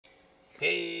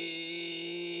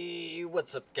Hey,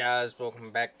 what's up guys?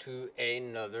 Welcome back to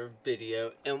another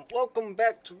video, and welcome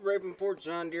back to Ravenport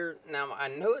John Deere. Now, I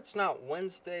know it's not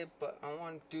Wednesday, but I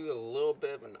want to do a little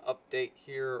bit of an update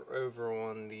here over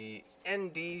on the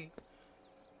ND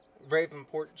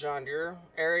Ravenport John Deere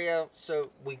area. So,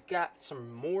 we got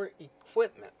some more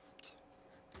equipment.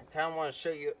 I kind of want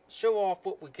to show off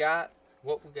what we got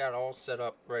all set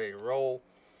up, ready to roll.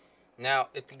 Now,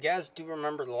 if you guys do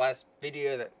remember the last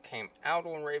video that came out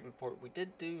on Ravenport, we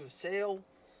did do a sale.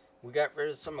 We got rid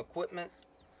of some equipment.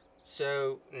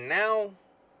 So now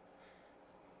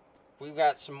we've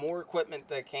got some more equipment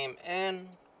that came in.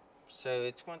 So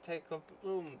it's going to take a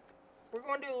little, we're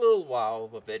going to do a little while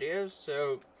of a video.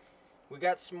 So we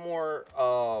got some more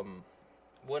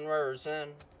wind rotors in,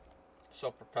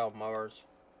 self-propelled mowers.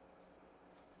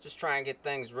 Just try and get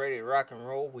things ready to rock and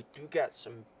roll. We do got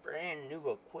some brand new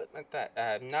equipment that I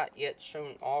have not yet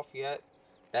shown off yet.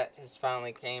 That has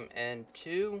finally came in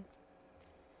too.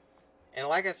 And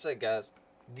like I said guys,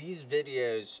 these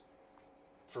videos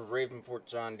for Ravenport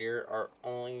John Deere are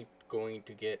only going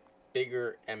to get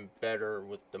bigger and better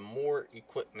with the more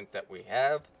equipment that we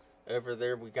have. Over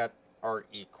there we got our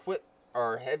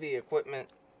heavy equipment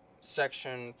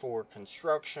section for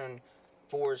construction,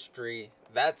 forestry.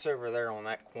 That's over there on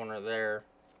that corner there.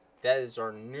 That is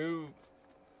our new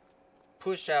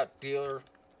push out dealer.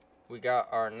 We got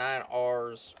our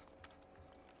 9Rs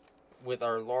with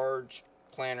our large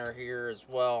planter here as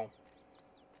well.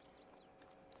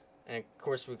 And of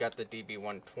course we got the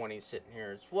DB120 sitting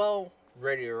here as well,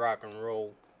 ready to rock and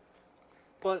roll.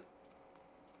 But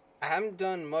I haven't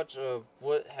done much of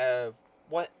what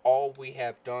all we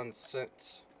have done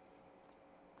since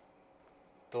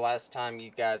the last time you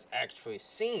guys actually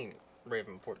seen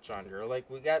Ravenport John Deere. Like,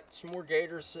 we got some more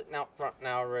gators sitting out front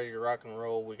now, ready to rock and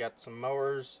roll. We got some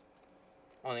mowers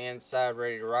on the inside,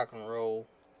 ready to rock and roll.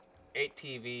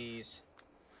 ATVs.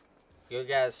 You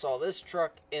guys saw this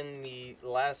truck in the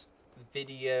last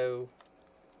video,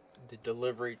 the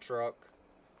delivery truck.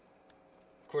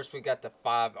 Of course, we got the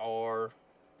 5R.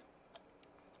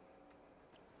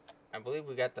 I believe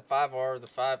we got the 5R, the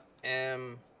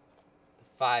 5M, the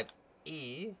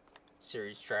 5E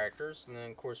series tractors, and then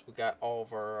of course we got all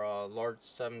of our large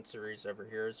 7 series over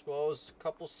here, as well as a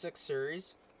couple 6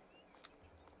 series,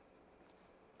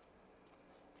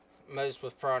 most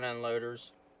with front end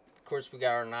loaders. Of course we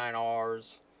got our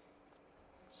 9Rs,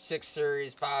 6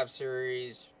 series, 5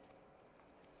 series.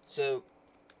 So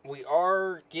we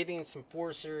are getting some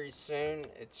 4 series soon.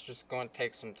 It's just going to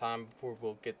take some time before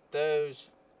we'll get those.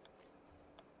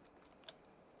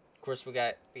 Of course, we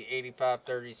got the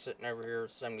 8530 sitting over here,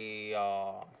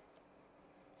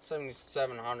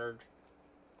 7700.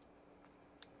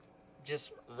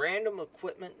 Just random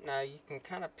equipment. Now, you can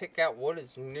kind of pick out what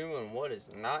is new and what is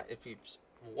not if you've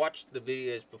watched the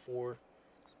videos before.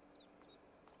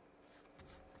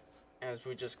 As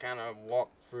we just kind of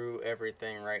walk through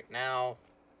everything right now.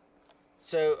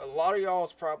 So, a lot of y'all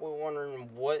is probably wondering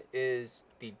what is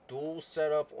the dual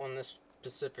setup on this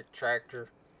specific tractor,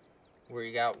 where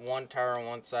you got 1 tire on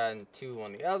one side and 2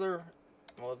 on the other.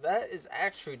 Well, that is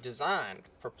actually designed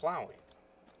for plowing.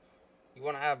 You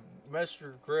want to have most of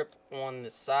your grip on the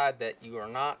side that you are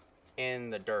not in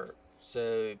the dirt. So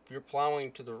if you're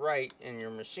plowing to the right and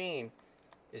your machine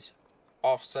is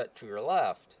offset to your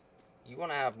left, you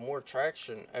want to have more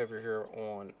traction over here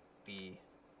on the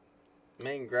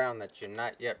main ground that you're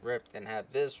not yet ripped, and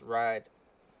have this ride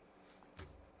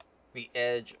the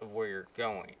edge of where you're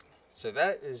going. So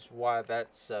that is why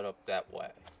that's set up that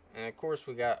way. And of course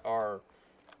we got our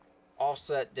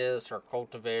offset disc, our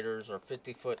cultivators, our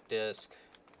 50-foot disc,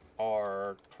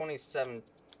 our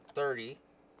 2730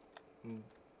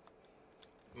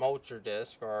 mulcher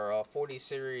disc, our 40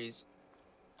 series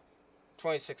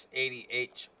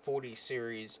 2680H 40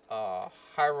 series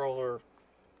high roller,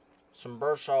 some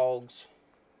brush hogs,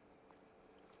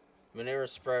 manure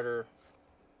spreader,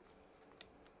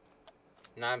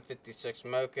 956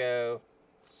 Moco,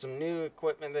 some new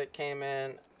equipment that came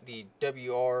in, the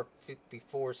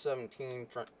WR5417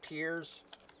 Frontiers.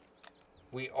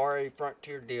 We are a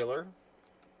Frontier dealer.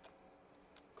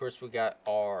 Of course, we got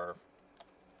our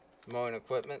mowing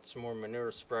equipment, some more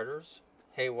manure spreaders,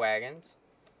 hay wagons,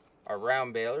 our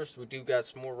round balers. We do got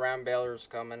some more round balers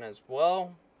coming as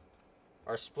well.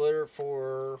 Our splitter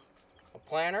for a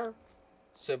planter.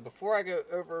 So before I go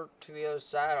over to the other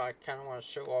side, I kind of want to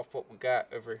show off what we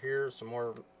got over here. Some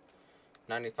more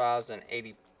 95s and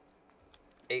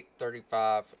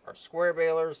 835 our square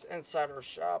balers inside our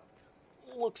shop.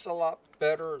 Looks a lot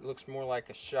better. It looks more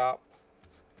like a shop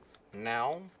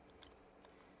now.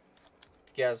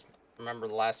 If you guys remember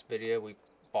the last video, we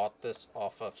bought this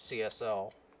off of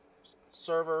CSL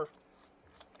server.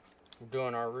 We're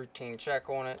doing our routine check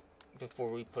on it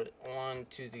before we put it on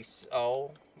to the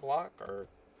cell block, our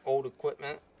old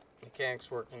equipment. Mechanics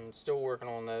still working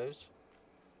on those.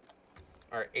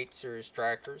 Our 8 series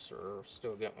tractors are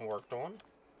still getting worked on.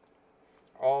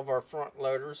 All of our front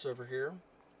loaders over here,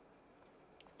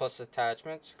 plus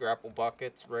attachments, grapple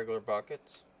buckets, regular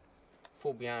buckets,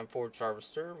 pull behind forage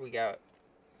harvester. We got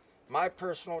my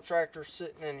personal tractor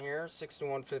sitting in here,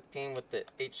 6115 with the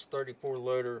H34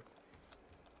 loader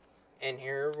in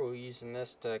here. We're using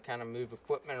this to kind of move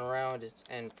equipment around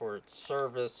and for its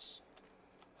service.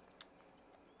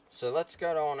 So let's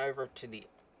go on over to the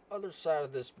other side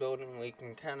of this building. We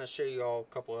can kind of show you all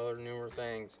a couple other newer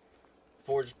things.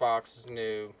 Forage box is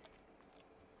new.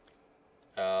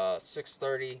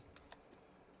 630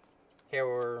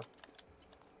 Hair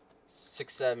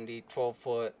 670 12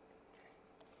 foot.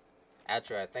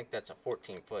 Actually, I think that's a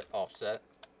 14 foot offset.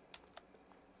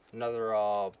 Another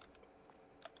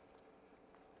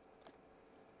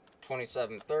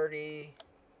 2730,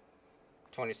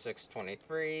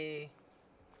 2623,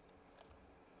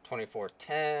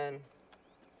 2410.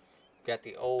 Got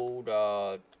the old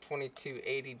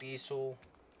 2280 diesel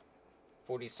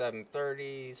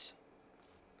 4730s.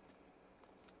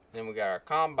 Then we got our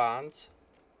combines.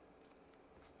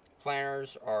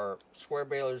 Planters are square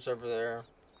balers over there.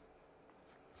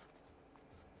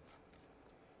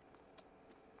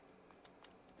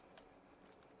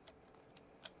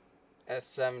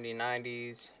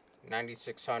 S7090s,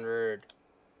 9600,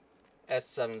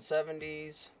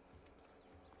 S770s,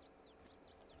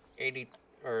 80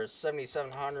 or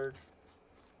 7700,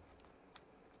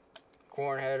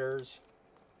 corn headers,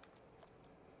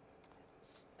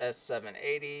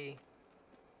 S780,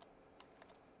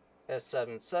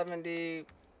 S770,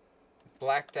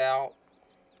 blacked out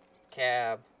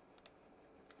cab,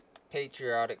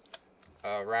 patriotic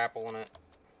wrap on it,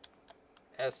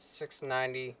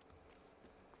 S690.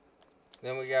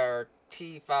 Then we got our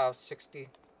T560,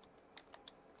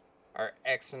 our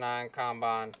X9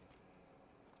 combine,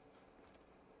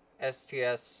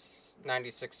 STS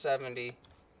 9670.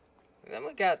 And then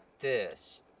we got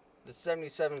this, the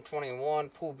 7721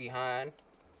 pull behind.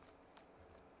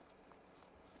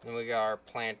 Then we got our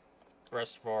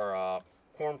rest of our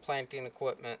corn planting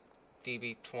equipment,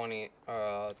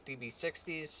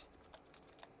 DB60s,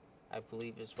 I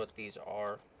believe is what these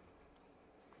are.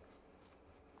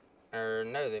 Or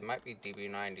no, they might be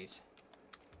DB90s.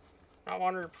 Not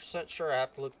 100% sure. I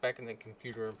have to look back in the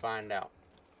computer and find out.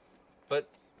 But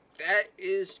that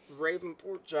is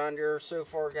Ravenport John Deere so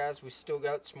far, guys. We still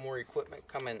got some more equipment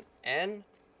coming in,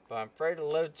 but I'm afraid to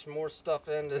load some more stuff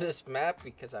into this map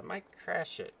because I might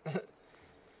crash it.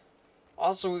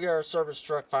 Also, we got our service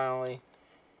truck finally.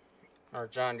 Our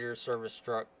John Deere service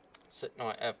truck sitting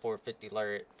on an F450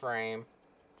 lariat frame.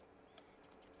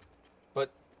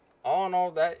 But all in all,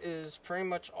 that is pretty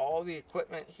much all the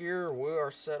equipment here. We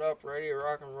are set up, ready to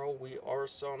rock and roll. We are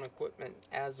selling equipment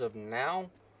as of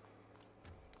now.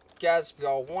 Guys, if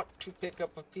y'all want to pick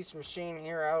up a piece of machine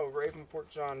here out of Ravenport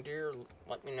John Deere,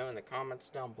 let me know in the comments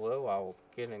down below. I will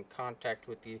get in contact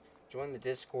with you. Join the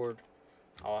Discord.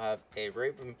 I'll have a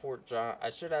I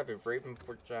should have a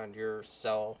Ravenport John Deere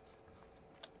sell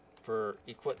for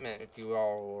equipment if you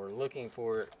all are looking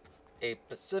for a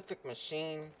Pacific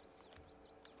machine.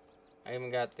 I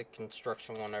even got the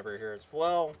construction one over here as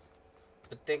well.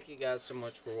 But thank you guys so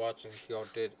much for watching. If y'all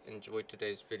did enjoy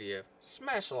today's video,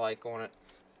 smash a like on it.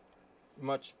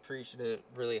 Much appreciated. It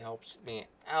really helps me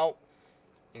out.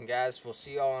 And guys, we'll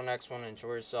see y'all on the next one. Enjoy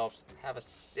yourselves. Have a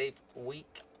safe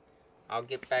week. I'll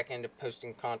get back into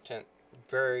posting content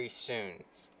very soon.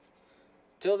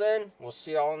 Till then, we'll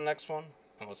see y'all on the next one.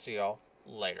 And we'll see y'all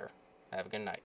later. Have a good night.